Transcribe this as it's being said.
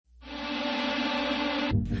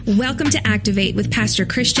Welcome to Activate with Pastor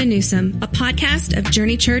Christian Newsom, a podcast of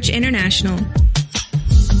Journey Church International.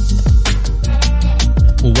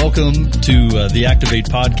 Well, welcome to the Activate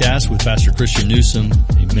podcast with Pastor Christian Newsom,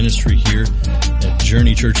 a ministry here at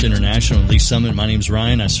Journey Church International in Lee Summit. My name's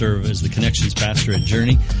Ryan. I serve as the Connections Pastor at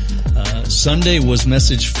Journey. Sunday was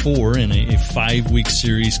message 4 in a 5-week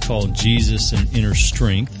series called Jesus and Inner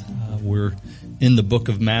Strength. We're in the book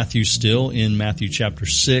of Matthew still, in Matthew chapter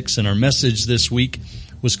 6, and our message this week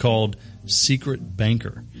was called Secret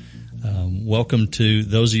Banker. Welcome to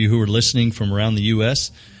those of you who are listening from around the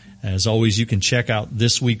U.S. As always, you can check out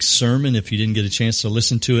this week's sermon if you didn't get a chance to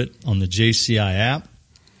listen to it on the JCI app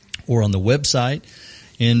or on the website.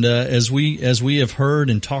 And as we have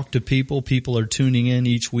heard and talked to people, people are tuning in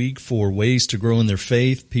each week for ways to grow in their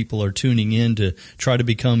faith. People are tuning in to try to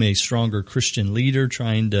become a stronger Christian leader,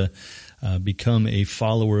 trying to become a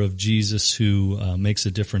follower of Jesus who makes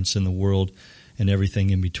a difference in the world and everything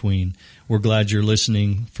in between. We're glad you're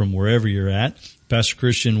listening from wherever you're at. Pastor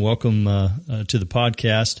Christian, welcome to the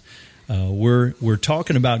podcast. We're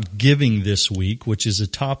talking about giving this week, which is a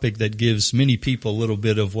topic that gives many people a little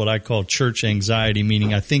bit of what I call church anxiety,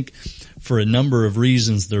 meaning I think for a number of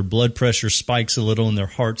reasons their blood pressure spikes a little and their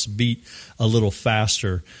hearts beat a little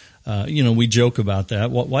faster. We joke about that.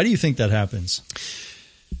 Why do you think that happens?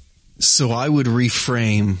 So I would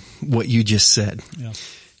reframe what you just said. Yeah.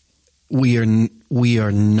 We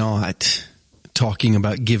are not talking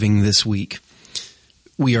about giving this week.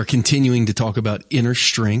 We are continuing to talk about inner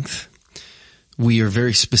strength. We are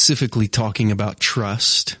very specifically talking about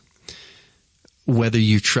trust, whether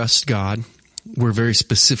you trust God. We're very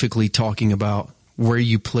specifically talking about where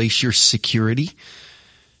you place your security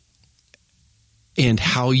and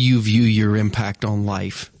how you view your impact on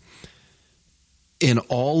life. And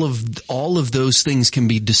all of those things can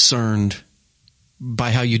be discerned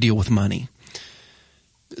by how you deal with money.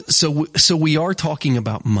 So we are talking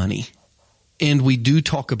about money, and we do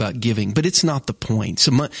talk about giving, but it's not the point.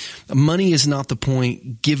 So money is not the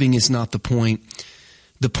point. Giving is not the point.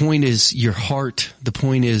 The point is your heart. The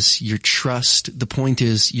point is your trust. The point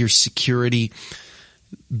is your security.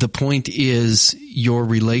 The point is your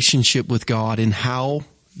relationship with God, and how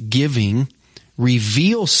giving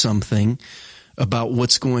reveals something about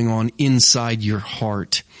what's going on inside your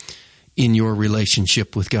heart in your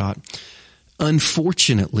relationship with God.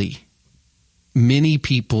 Unfortunately, many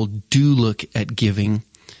people do look at giving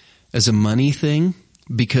as a money thing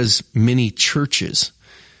because many churches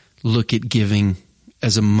look at giving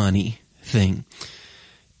as a money thing.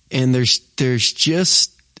 And there's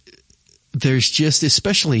just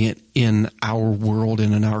especially in our world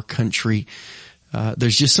and in our country,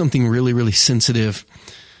 there's just something really, really sensitive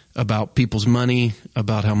about people's money,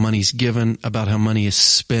 about how money's given, about how money is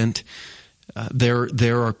spent.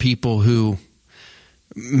 There are people who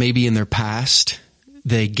maybe in their past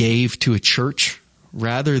they gave to a church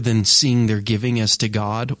rather than seeing their giving as to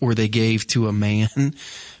God, or they gave to a man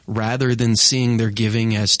rather than seeing their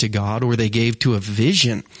giving as to God, or they gave to a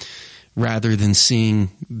vision rather than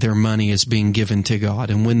seeing their money as being given to God.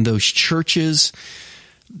 And when those churches,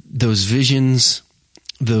 those visions,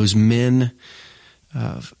 those men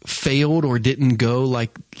failed or didn't go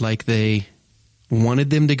like they wanted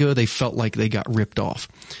them to go, they felt like they got ripped off.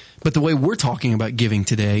 But the way we're talking about giving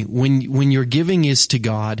today, when your giving is to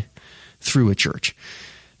God through a church,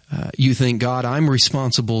 you think, God, I'm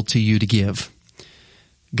responsible to you to give.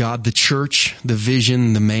 God, the church, the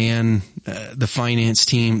vision, the man, the finance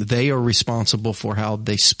team, they are responsible for how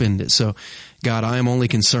they spend it. So, God, I am only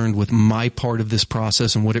concerned with my part of this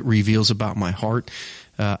process and what it reveals about my heart.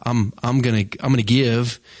 I'm gonna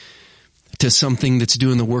give to something that's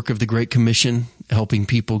doing the work of the Great Commission, helping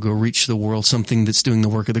people go reach the world, something that's doing the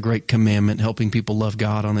work of the Great Commandment, helping people love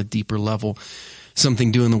God on a deeper level,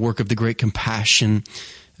 something doing the work of the Great Compassion,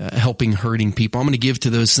 helping hurting people. I'm going to give to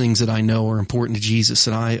those things that I know are important to Jesus,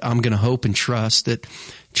 and I'm going to hope and trust that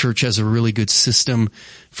church has a really good system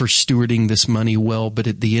for stewarding this money well. But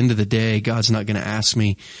at the end of the day, God's not going to ask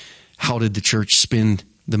me, how did the church spend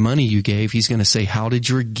the money you gave? He's going to say, how did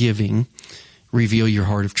your giving reveal your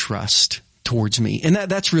heart of trust towards me? And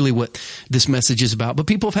that's really what this message is about. But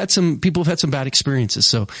people have had some bad experiences.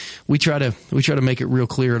 So we try to make it real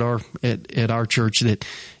clear at our church that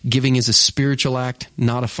giving is a spiritual act,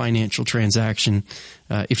 not a financial transaction.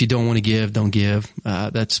 If you don't want to give, don't give.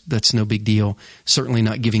 That's no big deal. Certainly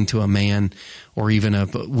not giving to a man, or even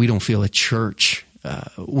we don't feel a church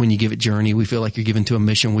when you give at Journey. We feel like you're giving to a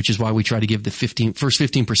mission, which is why we try to give the first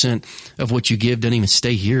 15% of what you give doesn't even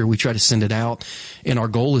stay here. We try to send it out. And our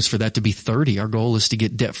goal is for that to be 30. Our goal is to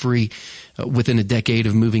get debt free within a decade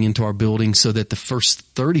of moving into our building, so that the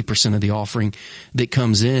first 30% of the offering that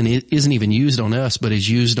comes in, it isn't even used on us, but is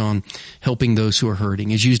used on helping those who are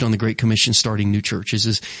hurting, is used on the Great Commission, starting new churches,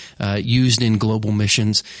 is used in global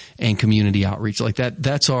missions and community outreach. Like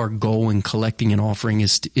that's our goal in collecting an offering,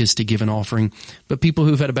 is to give an offering. But people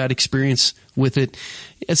who've had a bad experience with it,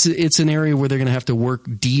 it's an area where they're going to have to work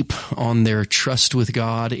deep on their trust with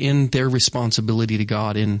God and their responsibility to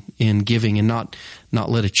God in giving, and not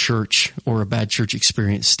let a church or a bad church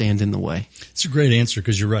experience stand in the way. It's a great answer,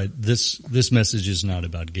 because you're right. This message is not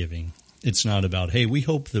about giving. It's not about, hey, we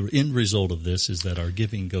hope the end result of this is that our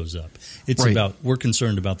giving goes up. It's right. about, we're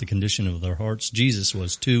concerned about the condition of their hearts. Jesus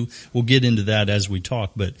was too. We'll get into that as we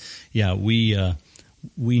talk, but yeah, we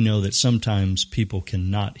know that sometimes people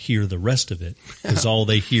cannot hear the rest of it, because all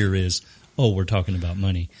they hear is, oh, we're talking about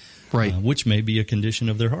money, right? Which may be a condition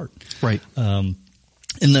of their heart, right?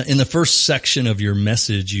 In the first section of your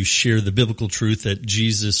message, you share the biblical truth that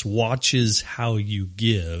Jesus watches how you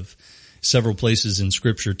give. Several places in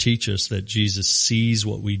Scripture teach us that Jesus sees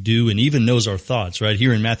what we do and even knows our thoughts, right?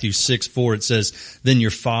 Here in Matthew 6:4, it says, "Then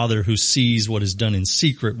your Father who sees what is done in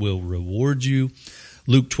secret will reward you."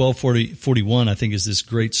 Luke 12:41, I think, is this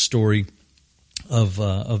great story of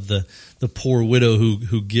the poor widow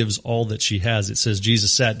who gives all that she has. It says,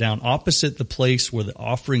 Jesus sat down opposite the place where the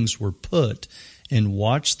offerings were put and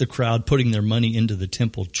watched the crowd putting their money into the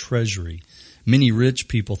temple treasury. Many rich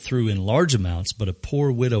people threw in large amounts, but a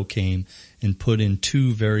poor widow came and put in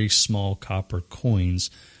 2 very small copper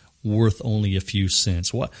coins worth only a few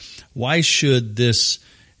cents. Why should this,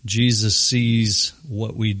 Jesus sees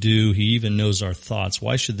what we do, he even knows our thoughts,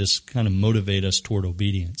 why should this kind of motivate us toward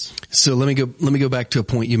obedience? So let me go back to a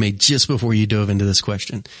point you made just before you dove into this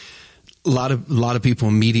question. A lot of people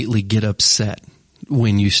immediately get upset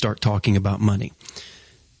when you start talking about money.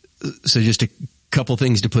 So just a couple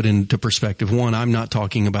things to put into perspective. One, I'm not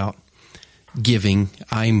talking about giving.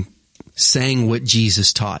 I'm saying what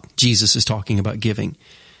Jesus taught. Jesus is talking about giving.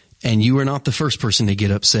 And you are not the first person to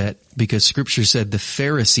get upset, because Scripture said the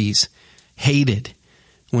Pharisees hated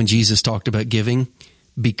when Jesus talked about giving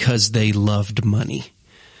because they loved money.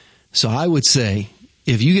 So I would say,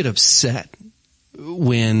 if you get upset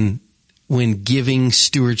when giving,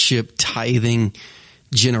 stewardship, tithing,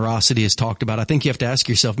 generosity is talked about, I think you have to ask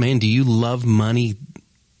yourself, man, do you love money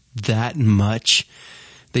that much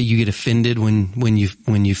that you get offended when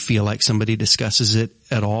you feel like somebody discusses it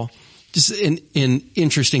at all? Just an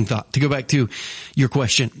interesting thought. To go back to your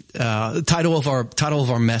question, the title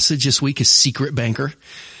of our message this week is Secret Banker,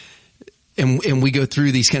 and we go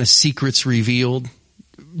through these kind of secrets revealed.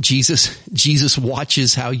 Jesus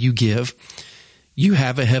watches how you give. You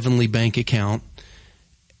have a heavenly bank account,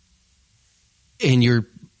 and your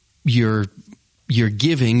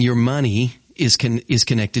giving, your money is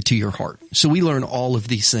connected to your heart. So we learn all of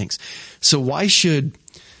these things. So why should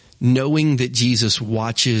knowing that Jesus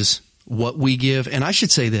watches what we give, and I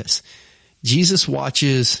should say this, Jesus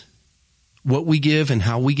watches what we give and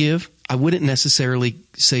how we give. I wouldn't necessarily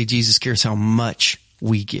say Jesus cares how much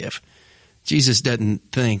we give. Jesus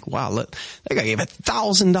doesn't think, wow, look, that guy gave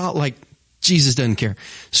 $1,000. Like, Jesus doesn't care.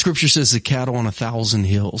 Scripture says the cattle on 1,000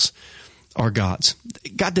 hills are God's.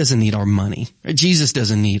 God doesn't need our money. Jesus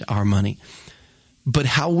doesn't need our money. But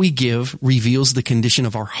how we give reveals the condition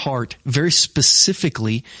of our heart, very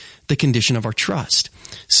specifically the condition of our trust.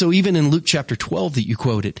 So even in Luke chapter 12 that you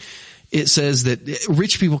quoted, it says that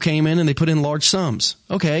rich people came in and they put in large sums.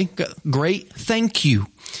 Okay, great. Thank you.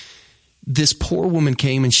 This poor woman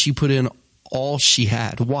came and she put in all she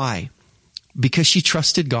had. Why? Because she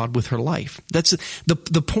trusted God with her life. That's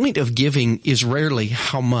the point of giving is rarely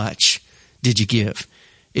how much did you give.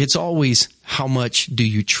 It's always how much do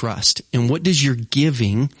you trust, and what does your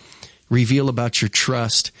giving reveal about your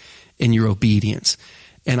trust and your obedience.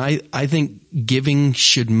 And I think giving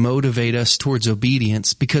should motivate us towards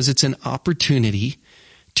obedience, because it's an opportunity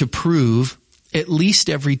to prove at least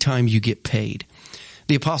every time you get paid.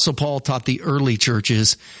 The Apostle Paul taught the early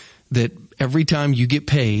churches that every time you get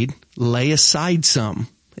paid, lay aside some.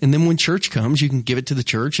 And then when church comes, you can give it to the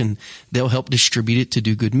church and they'll help distribute it to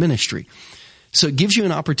do good ministry. So it gives you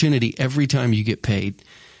an opportunity every time you get paid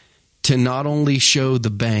to not only show the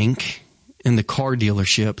bank and the car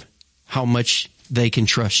dealership how much they can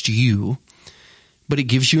trust you, but it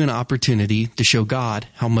gives you an opportunity to show God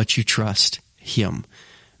how much you trust Him.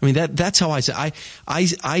 I mean, that's how I say,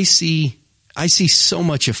 I see so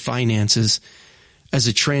much of finances as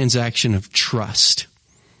a transaction of trust.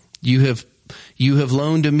 You have You have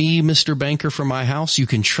loaned to me, Mr. Banker, for my house. You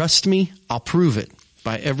can trust me. I'll prove it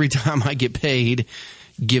by every time I get paid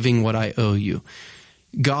giving what I owe you.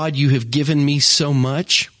 God, you have given me so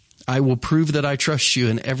much. I will prove that I trust you.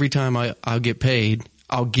 And every time I'll get paid,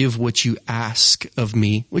 I'll give what you ask of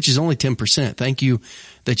me, which is only 10%. Thank you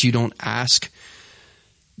that you don't ask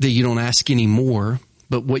any more.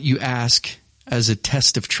 But what you ask as a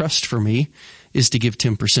test of trust for me is to give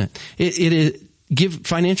 10%.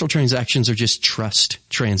 Financial transactions are just trust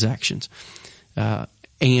transactions.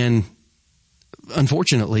 And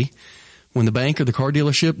unfortunately, when the bank or the car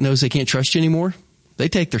dealership knows they can't trust you anymore, they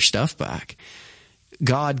take their stuff back.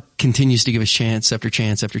 God continues to give us chance after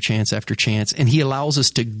chance after chance after chance, and he allows us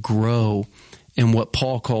to grow in what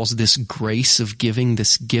Paul calls this grace of giving,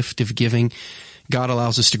 this gift of giving. God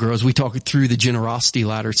allows us to grow. As we talk through the generosity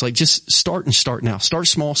ladder, it's like just start now. Start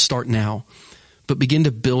small, start now. But begin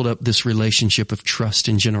to build up this relationship of trust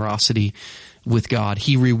and generosity with God.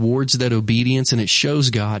 He rewards that obedience, and it shows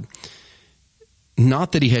God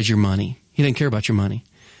not that he has your money. He doesn't care about your money.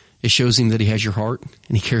 It shows him that he has your heart,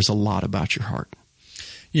 and he cares a lot about your heart.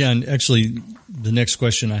 Yeah, and actually, the next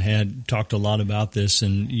question I had talked a lot about this,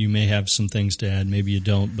 and you may have some things to add, maybe you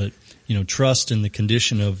don't, but trust and the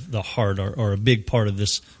condition of the heart are a big part of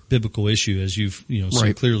this biblical issue, as you've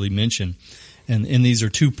so clearly mentioned. And these are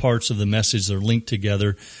two parts of the message that are linked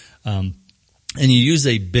together. And you use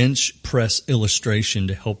a bench press illustration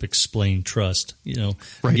to help explain trust.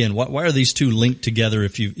 Again, why are these two linked together?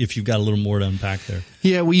 If you've got a little more to unpack there.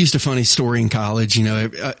 Yeah, we used a funny story in college.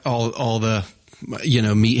 All the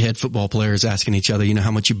meathead football players asking each other,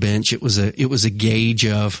 how much you bench. It was a gauge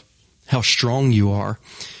of how strong you are.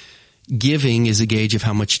 Giving is a gauge of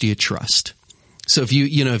how much do you trust. So if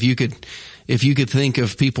you could think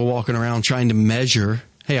of people walking around trying to measure,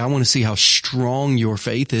 hey, I want to see how strong your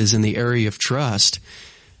faith is in the area of trust.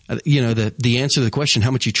 The answer to the question,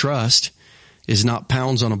 how much you trust, is not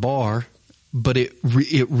pounds on a bar, but it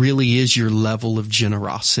really is your level of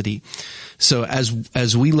generosity. So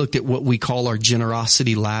as we looked at what we call our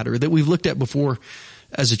generosity ladder that we've looked at before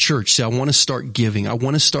as a church, say, I want to start giving.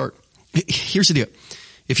 Here's the deal.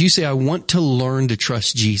 If you say, I want to learn to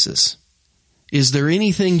trust Jesus, is there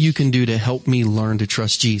anything you can do to help me learn to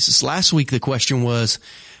trust Jesus? Last week, the question was,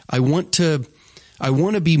 I want to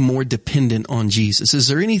be more dependent on Jesus. Is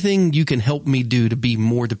there anything you can help me do to be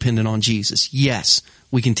more dependent on Jesus? Yes,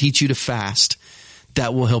 we can teach you to fast.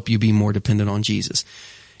 That will help you be more dependent on Jesus.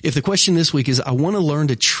 If the question this week is, I want to learn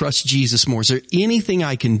to trust Jesus more, is there anything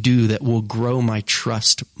I can do that will grow my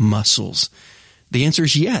trust muscles? The answer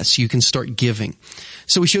is yes, you can start giving.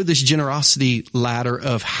 So we showed this generosity ladder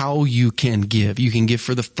of how you can give. You can give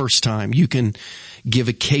for the first time. You can give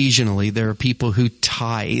occasionally. There are people who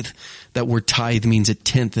tithe. That word tithe means a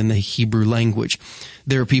tenth in the Hebrew language.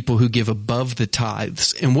 There are people who give above the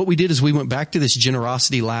tithes. And what we did is we went back to this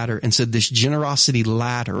generosity ladder and said this generosity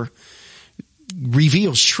ladder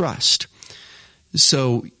reveals trust.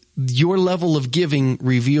 So your level of giving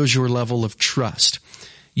reveals your level of trust.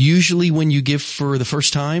 Usually when you give for the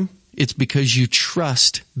first time, it's because you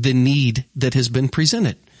trust the need that has been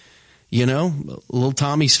presented. Little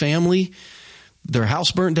Tommy's family, their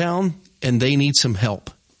house burnt down and they need some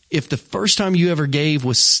help. If the first time you ever gave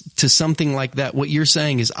was to something like that, what you're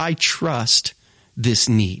saying is, I trust this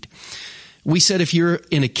need. We said if you're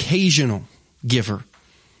an occasional giver,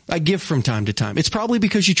 I give from time to time, it's probably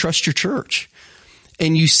because you trust your church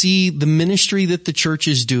and you see the ministry that the church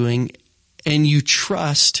is doing, and you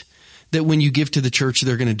trust that when you give to the church,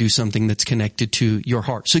 they're going to do something that's connected to your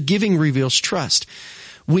heart. So giving reveals trust.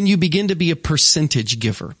 When you begin to be a percentage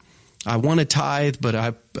giver, I want to tithe, but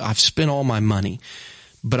I've spent all my money,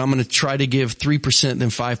 but I'm going to try to give 3%, then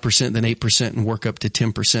 5%, then 8%, and work up to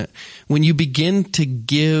 10%. When you begin to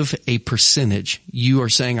give a percentage, you are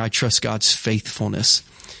saying, I trust God's faithfulness,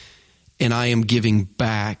 and I am giving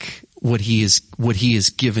back what he has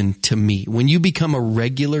given to me. When you become a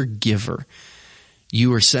regular giver,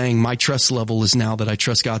 you are saying, my trust level is now that I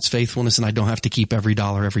trust God's faithfulness and I don't have to keep every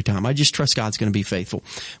dollar every time. I just trust God's going to be faithful.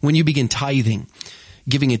 When you begin tithing,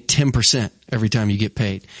 giving it 10% every time you get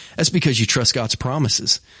paid, that's because you trust God's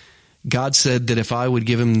promises. God said that if I would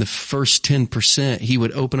give him the first 10%, he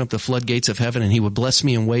would open up the floodgates of heaven and he would bless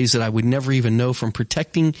me in ways that I would never even know, from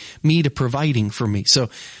protecting me to providing for me. So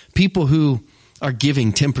people who are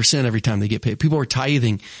giving 10% every time they get paid, people are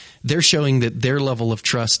tithing, they're showing that their level of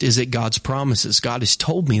trust is at God's promises. God has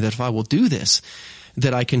told me that if I will do this,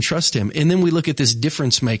 that I can trust him. And then we look at this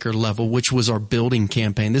difference maker level, which was our building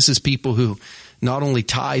campaign. This is people who not only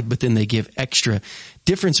tithe, but then they give extra.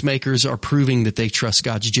 Difference makers are proving that they trust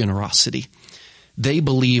God's generosity. they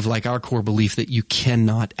believe, like our core belief, that you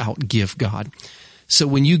cannot outgive God. So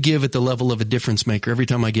when you give at the level of a difference maker, every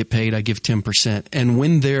time I get paid, I give 10%. And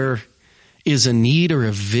when there is a need or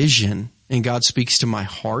a vision and God speaks to my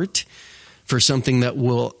heart for something that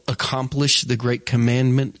will accomplish the great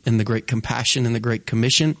commandment and the great compassion and the great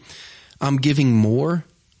commission, I'm giving more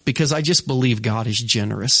because I just believe God is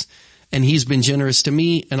generous. And he's been generous to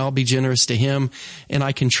me, and I'll be generous to him, and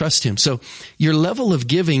I can trust him. So your level of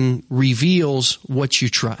giving reveals what you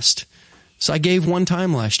trust. So I gave one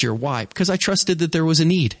time last year. Why? Because I trusted that there was a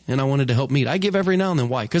need, and I wanted to help meet. I give every now and then.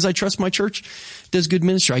 Why? Because I trust my church does good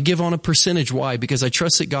ministry. I give on a percentage. Why? Because I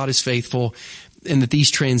trust that God is faithful and that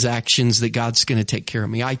these transactions, that God's going to take care of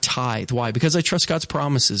me. I tithe. Why? Because I trust God's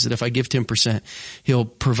promises that if I give 10%, he'll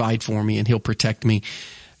provide for me and he'll protect me.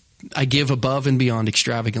 I give above and beyond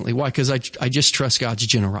extravagantly. Why? Because I just trust God's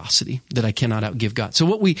generosity, that I cannot outgive God. So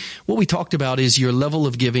what we talked about is your level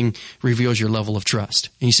of giving reveals your level of trust.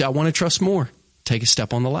 And you say, I want to trust more. Take a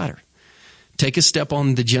step on the ladder. Take a step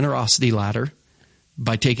on the generosity ladder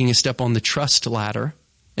by taking a step on the trust ladder,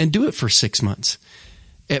 and do it for 6 months.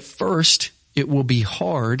 At first, it will be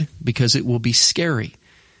hard because it will be scary.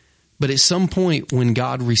 But at some point when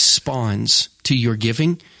God responds to your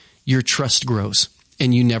giving, your trust grows.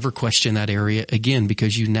 And you never question that area again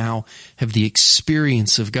because you now have the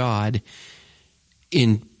experience of God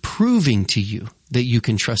in proving to you that you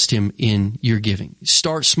can trust him in your giving.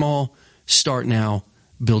 Start small, start now,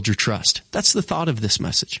 build your trust. That's the thought of this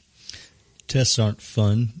message. Tests aren't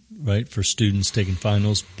fun, right, for students taking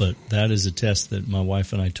finals, but that is a test that my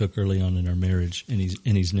wife and I took early on in our marriage, and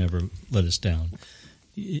he's never let us down.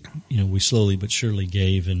 You know, we slowly but surely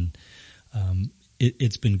gave, and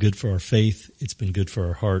it's been good for our faith. It's been good for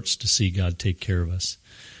our hearts to see God take care of us.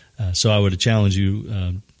 So I would challenge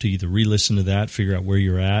you to either re-listen to that, figure out where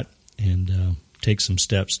you're at, and take some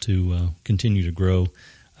steps to continue to grow.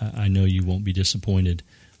 I know you won't be disappointed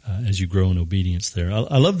as you grow in obedience there.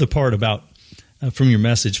 I love the part about, from your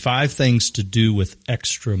message, 5 things to do with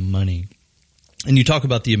extra money. And you talk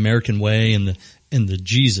about the American way and the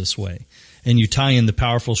Jesus way. And you tie in the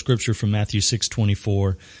powerful scripture from Matthew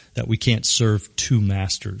 6:24 that we can't serve 2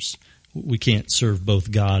 masters. We can't serve both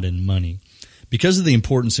God and money. Because of the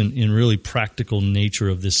importance and really practical nature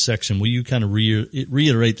of this section, will you kind of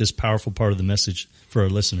reiterate this powerful part of the message for our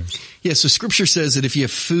listeners? Yeah, so scripture says that if you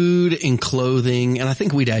have food and clothing, and I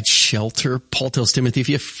think we'd add shelter, Paul tells Timothy, if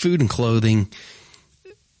you have food and clothing,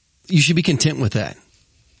 you should be content with that.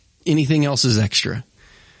 Anything else is extra.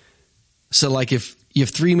 So like if you have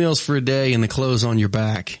 3 meals for a day and the clothes on your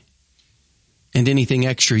back and anything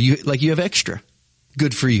extra, you have extra.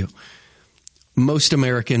 Good for you. Most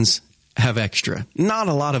Americans have extra. Not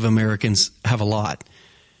a lot of Americans have a lot.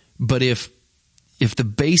 But if the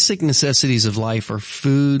basic necessities of life are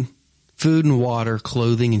food and water,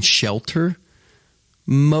 clothing and shelter,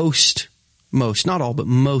 most, not all, but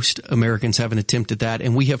most Americans have an attempt at that.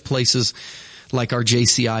 And we have places like our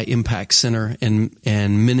JCI Impact Center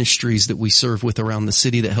and ministries that we serve with around the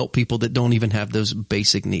city that help people that don't even have those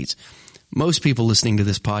basic needs. Most people listening to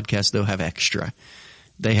this podcast, though, have extra.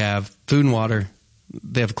 They have food and water,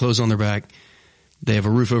 they have clothes on their back, they have a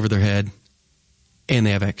roof over their head, and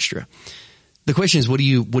they have extra. The question is, what do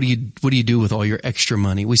you do with all your extra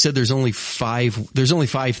money? We said there's only 5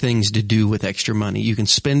 things to do with extra money. You can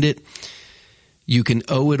spend it, you can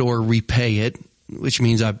owe it or repay it, which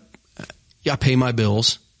means I pay my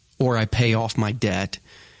bills or I pay off my debt.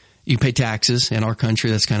 You pay taxes in our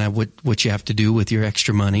country. That's kind of what you have to do with your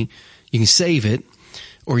extra money. You can save it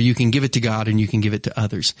or you can give it to God and you can give it to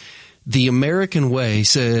others. The American way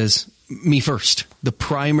says me first. The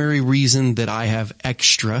primary reason that I have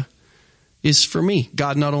extra is for me.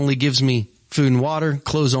 God not only gives me food and water,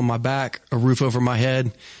 clothes on my back, a roof over my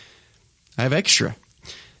head. I have extra.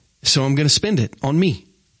 So I'm going to spend it on me.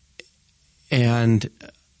 And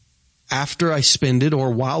after I spend it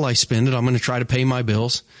or while I spend it, I'm going to try to pay my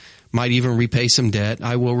bills, might even repay some debt.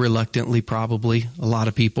 I will reluctantly, probably. A lot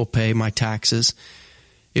of people pay my taxes.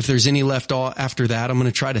 If there's any left after that, I'm going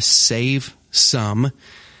to try to save some.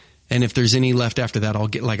 And if there's any left after that, I'll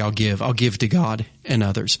give to God and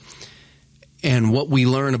others. And what we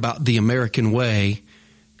learn about the American way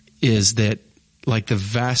is that like the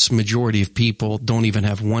vast majority of people don't even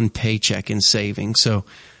have one paycheck in savings. So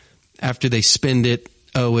after they spend it,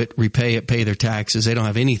 owe it, repay it, pay their taxes, they don't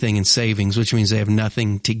have anything in savings, which means they have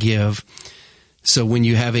nothing to give. So when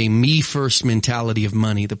you have a me first mentality of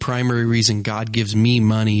money, the primary reason God gives me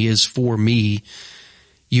money is for me,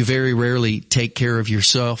 you very rarely take care of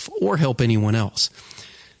yourself or help anyone else.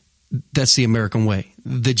 That's the American way.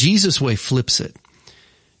 The Jesus way flips it.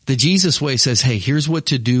 The Jesus way says, hey, here's what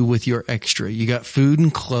to do with your extra. You got food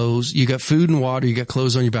and clothes, you got food and water, you got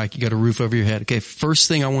clothes on your back, you got a roof over your head. Okay, first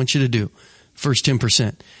thing I want you to do, first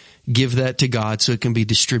 10%, give that to God so it can be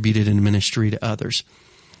distributed in ministry to others.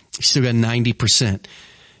 You still got 90%.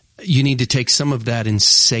 You need to take some of that and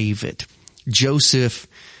save it. Joseph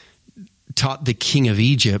taught the king of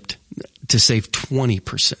Egypt to save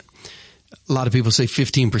 20%. A lot of people say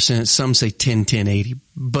 15%. Some say 10, 80,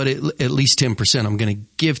 but at least 10%. I'm going to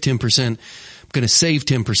give 10%. I'm going to save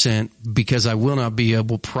 10% because I will not be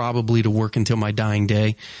able probably to work until my dying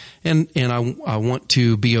day. And I want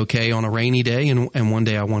to be okay on a rainy day. And one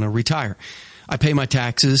day I want to retire. I pay my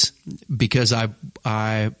taxes because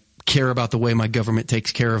I care about the way my government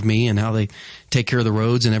takes care of me and how they take care of the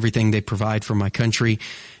roads and everything they provide for my country.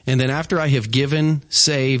 And then after I have given,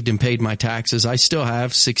 saved, and paid my taxes, I still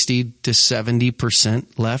have 60 to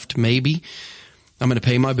 70% left, maybe. I'm going to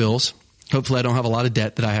pay my bills. Hopefully I don't have a lot of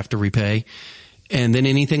debt that I have to repay. And then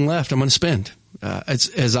anything left, I'm going to spend.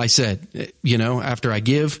 As I said, after I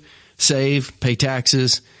give, save, pay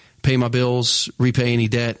taxes, pay my bills, repay any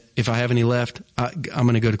debt. If I have any left, I'm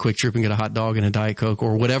going to go to Quick Trip and get a hot dog and a Diet Coke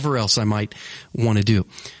or whatever else I might want to do.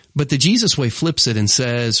 But the Jesus way flips it and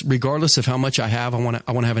says, regardless of how much I have, I want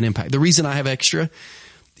to have an impact. The reason I have extra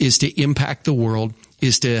is to impact the world,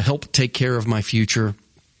 is to help take care of my future,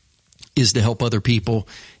 is to help other people.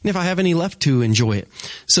 And if I have any left, to enjoy it.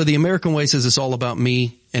 So the American way says it's all about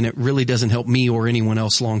me, and it really doesn't help me or anyone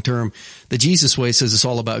else long term. The Jesus way says it's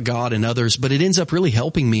all about God and others, but it ends up really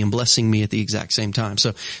helping me and blessing me at the exact same time.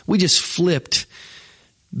 So we just flipped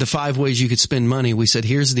the 5 ways you could spend money. We said,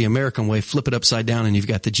 here's the American way, flip it upside down, and you've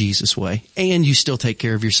got the Jesus way. And you still take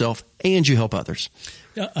care of yourself, and you help others.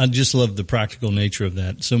 I just love the practical nature of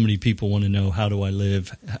that. So many people want to know, how do I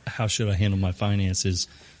live? How should I handle my finances?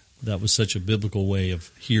 That was such a biblical way of,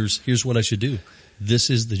 here's what I should do. This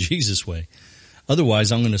is the Jesus way.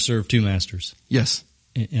 Otherwise, I'm going to serve 2 masters. Yes.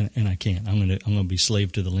 And I can't. I'm going to be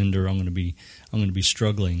slave to the lender. I'm going to be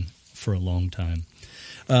struggling for a long time.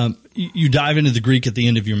 You dive into the Greek at the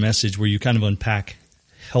end of your message where you kind of unpack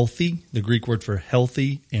healthy, the Greek word for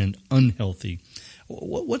healthy and unhealthy.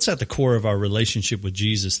 What's at the core of our relationship with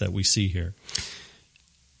Jesus that we see here?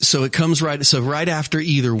 So it comes right after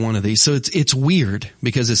either one of these. So it's weird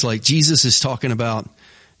because it's like Jesus is talking about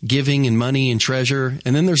giving and money and treasure.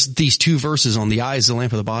 And then there's these 2 verses on the eye is the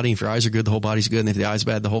lamp of the body. If your eyes are good, the whole body's good. And if the eye's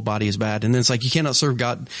bad, the whole body is bad. And then it's like, you cannot serve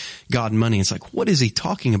God and money. It's like, what is he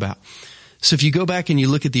talking about? So if you go back and you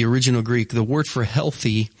look at the original Greek, the word for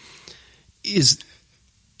healthy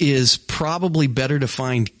is probably better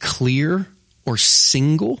defined clear or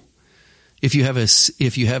single. If you have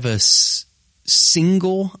a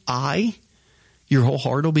single eye, your whole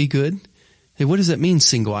heart will be good. Hey, what does that mean,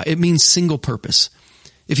 single eye? It means single purpose.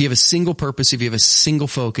 If you have a single purpose, if you have a single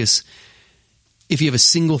focus, if you have a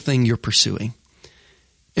single thing you're pursuing.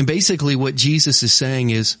 And basically what Jesus is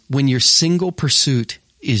saying is, when your single pursuit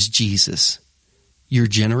is Jesus, you're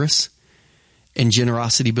generous, and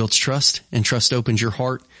generosity builds trust, and trust opens your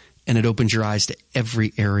heart, and it opens your eyes to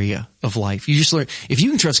every area of life. You just learn, if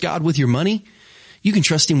you can trust God with your money, you can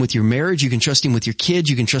trust him with your marriage, you can trust him with your kids,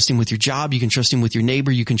 you can trust him with your job, you can trust him with your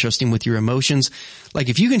neighbor, you can trust him with your emotions. Like,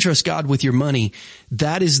 if you can trust God with your money,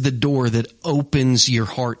 that is the door that opens your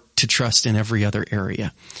heart to trust in every other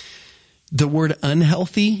area. The word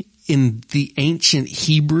unhealthy in the ancient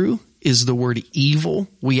Hebrew is the word evil.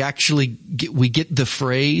 We get the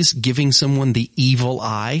phrase giving someone the evil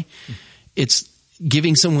eye. It's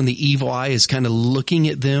giving someone the evil eye is kind of looking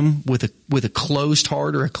at them with a closed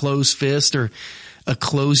heart or a closed fist or a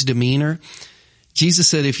closed demeanor. Jesus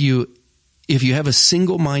said, if you have a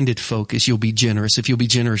single-minded focus, you'll be generous. If you'll be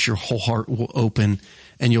generous, your whole heart will open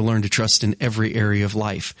and you'll learn to trust in every area of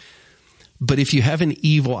life. But if you have an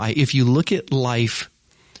evil eye, if you look at life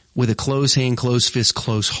with a closed hand, closed fist,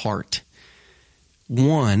 closed heart,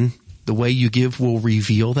 one, the way you give will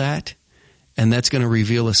reveal that, and that's going to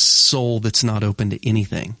reveal a soul that's not open to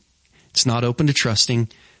anything. It's not open to trusting.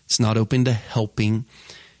 It's not open to helping.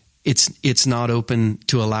 It's not open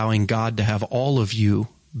to allowing God to have all of you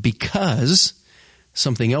because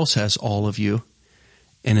something else has all of you.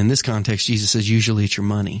 And in this context, Jesus says usually it's your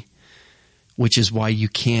money, which is why you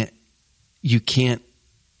can't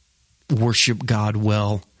worship God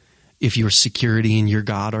well if your security in your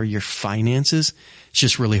God are your finances. It's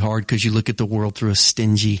just really hard because you look at the world through a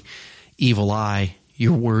stingy, evil eye.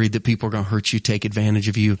 You're worried that people are going to hurt you, take advantage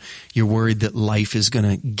of you. You're worried that life is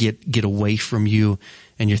going to get away from you.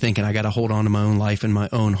 And you're thinking, I got to hold on to my own life and my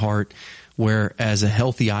own heart. Whereas a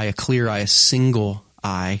healthy eye, a clear eye, a single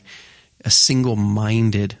eye, a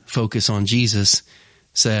single-minded focus on Jesus,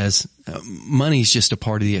 says money's just a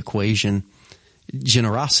part of the equation.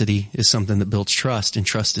 Generosity is something that builds trust, and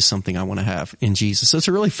trust is something I want to have in Jesus. So it's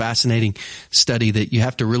a really fascinating study that you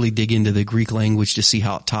have to really dig into the Greek language to see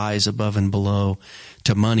how it ties above and below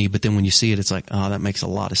to money. But then when you see it, it's like, oh, that makes a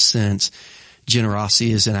lot of sense.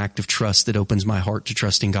 Generosity is an act of trust that opens my heart to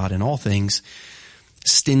trusting God in all things.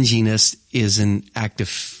 Stinginess is an act of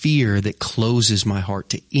fear that closes my heart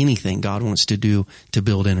to anything God wants to do to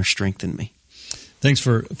build inner strength in me. Thanks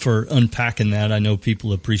for unpacking that. I know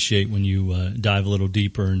people appreciate when you dive a little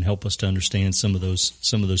deeper and help us to understand some of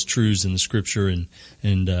those truths in the Scripture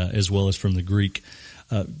and as well as from the Greek.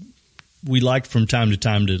 We like from time to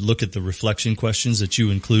time to look at the reflection questions that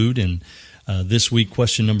you include. And this week,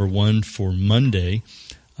 question number 1 for Monday,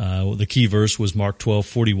 the key verse was Mark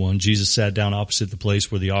 12:41. Jesus sat down opposite the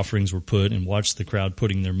place where the offerings were put and watched the crowd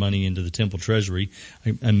putting their money into the temple treasury.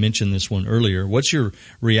 I mentioned this one earlier. What's your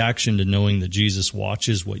reaction to knowing that Jesus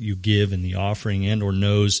watches what you give in the offering and or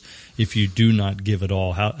knows if you do not give at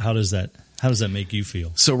all? How does that make you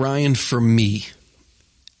feel? So Ryan, for me,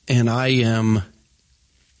 and I am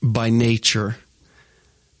by nature,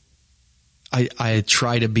 I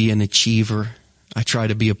try to be an achiever. I try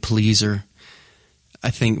to be a pleaser. I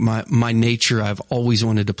think my nature, I've always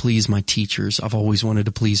wanted to please my teachers. I've always wanted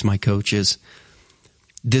to please my coaches.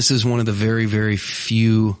 This is one of the very, very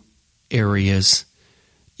few areas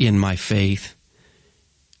in my faith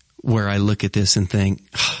where I look at this and think,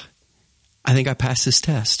 I think I passed this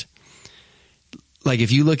test. Like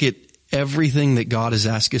if you look at everything that God has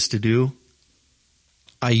asked us to do,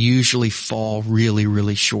 I usually fall really,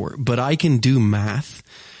 really short. But I can do math.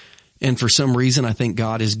 And for some reason, I think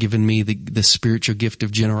God has given me the spiritual gift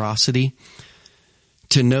of generosity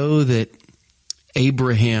to know that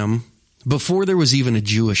Abraham, before there was even a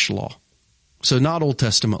Jewish law, so not Old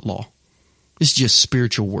Testament law, it's just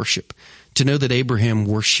spiritual worship, to know that Abraham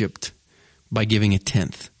worshiped by giving a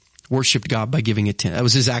tenth, worshiped God by giving a tenth. That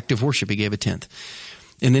was his act of worship. He gave a tenth.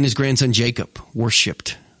 And then his grandson Jacob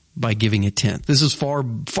worshiped by giving a tenth. This is far,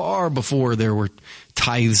 far before there were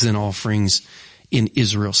tithes and offerings in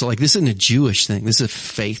Israel. So like this isn't a Jewish thing. This is a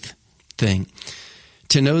faith thing.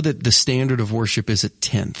 To know that the standard of worship is a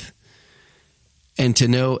tenth, and to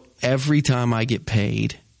know every time I get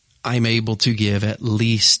paid, I'm able to give at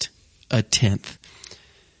least a tenth.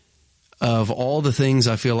 Of all the things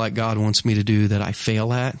I feel like God wants me to do that I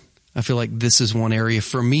fail at, I feel like this is one area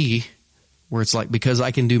for me where it's like, because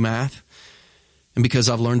I can do math and because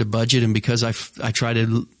I've learned to budget and because I try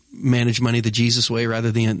to manage money the Jesus way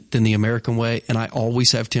rather than the American way. And I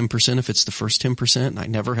always have 10% if it's the first 10%. And I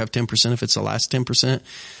never have 10% if it's the last 10%.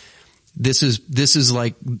 This is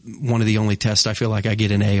like one of the only tests I feel like I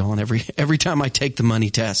get an A on every time I take the money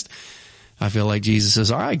test. I feel like Jesus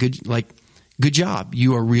says, all right, good job.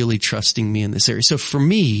 You are really trusting me in this area. So for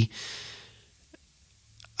me,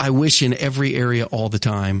 I wish in every area all the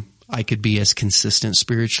time I could be as consistent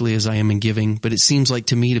spiritually as I am in giving, but it seems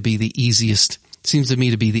to me to be the easiest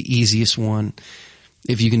one.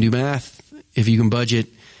 If you can do math, if you can budget,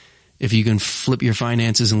 if you can flip your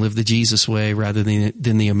finances and live the Jesus way rather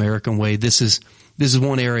than the American way, this is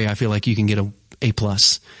one area I feel like you can get a A+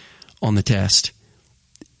 on the test.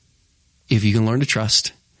 If you can learn to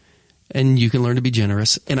trust and you can learn to be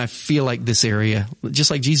generous. And I feel like this area,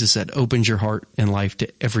 just like Jesus said, opens your heart and life to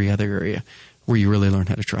every other area where you really learn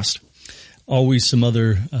how to trust. Always some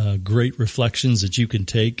other great reflections that you can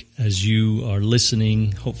take as you are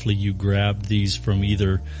listening. Hopefully you grabbed these from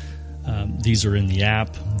either these are in the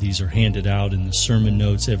app, these are handed out in the sermon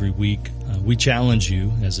notes every week. We challenge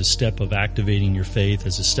you as a step of activating your faith,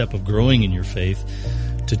 as a step of growing in your faith,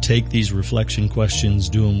 to take these reflection questions,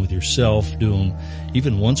 do them with yourself, do them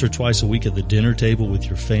even once or twice a week at the dinner table with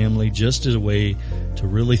your family, just as a way to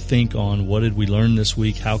really think on what did we learn this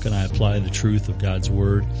week, how can I apply the truth of God's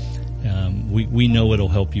Word. We know it'll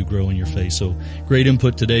help you grow in your faith. So great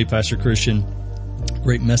input today, Pastor Christian.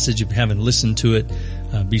 Great message. If you haven't listened to it,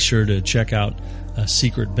 be sure to check out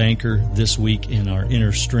Secret Banker this week in our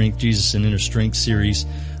Inner Strength, Jesus in Inner Strength series.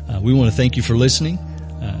 We want to thank you for listening.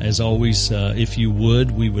 As always, if you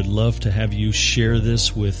would, we would love to have you share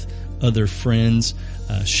this with other friends.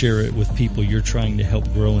 Share it with people you're trying to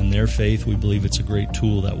help grow in their faith. We believe it's a great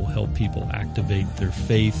tool that will help people activate their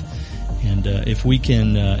faith. And if we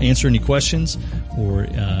can answer any questions or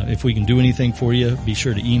if we can do anything for you, be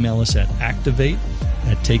sure to email us at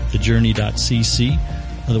activate@takethejourney.cc.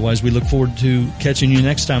 Otherwise, we look forward to catching you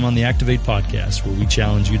next time on the Activate podcast, where we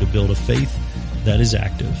challenge you to build a faith that is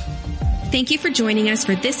active. Thank you for joining us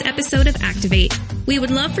for this episode of Activate. We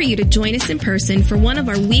would love for you to join us in person for one of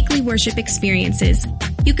our weekly worship experiences.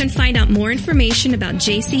 You can find out more information about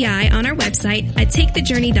JCI on our website at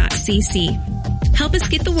takethejourney.cc. Help us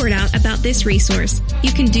get the word out about this resource.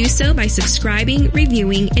 You can do so by subscribing,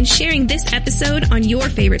 reviewing, and sharing this episode on your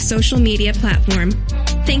favorite social media platform.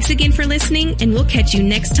 Thanks again for listening, and we'll catch you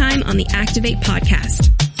next time on the Activate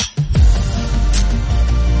Podcast.